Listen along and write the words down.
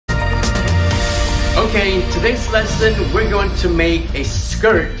Okay, in today's lesson, we're going to make a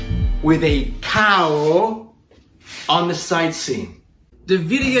skirt with a cowl on the side seam. The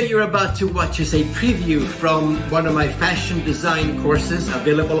video you're about to watch is a preview from one of my fashion design courses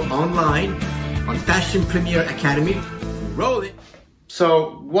available online on Fashion Premier Academy. Roll it.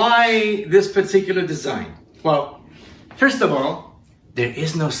 So why this particular design? Well, first of all, there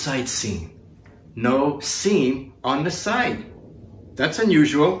is no side seam. No seam on the side. That's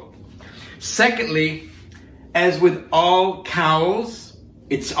unusual. Secondly, as with all cowls,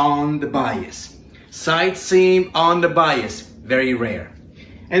 it's on the bias. Side seam on the bias, very rare.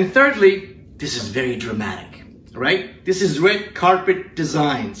 And thirdly, this is very dramatic, right? This is red carpet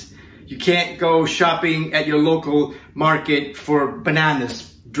designs. You can't go shopping at your local market for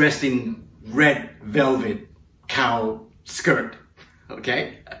bananas dressed in red velvet cowl skirt,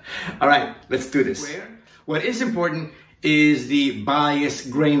 okay? All right, let's do this. What is important is the bias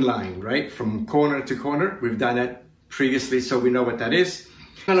grain line, right? From corner to corner. We've done that previously, so we know what that is.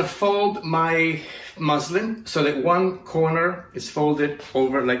 I'm gonna fold my muslin so that one corner is folded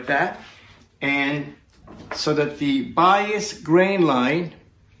over like that, and so that the bias grain line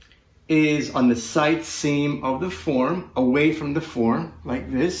is on the side seam of the form, away from the form,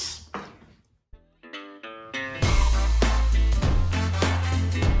 like this.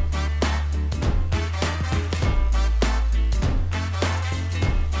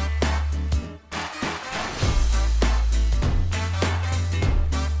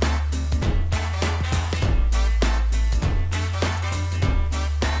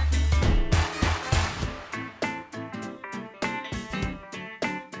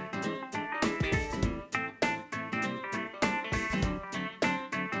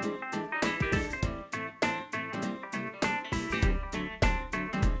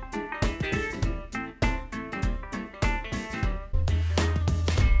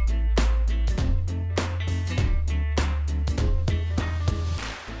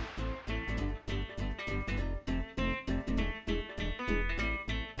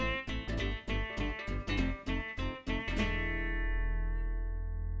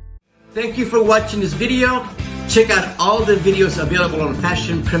 Thank you for watching this video. Check out all the videos available on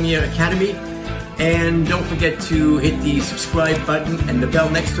Fashion Premier Academy. And don't forget to hit the subscribe button and the bell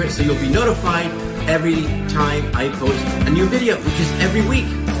next to it so you'll be notified every time I post a new video, which is every week.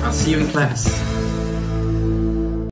 I'll see you in class.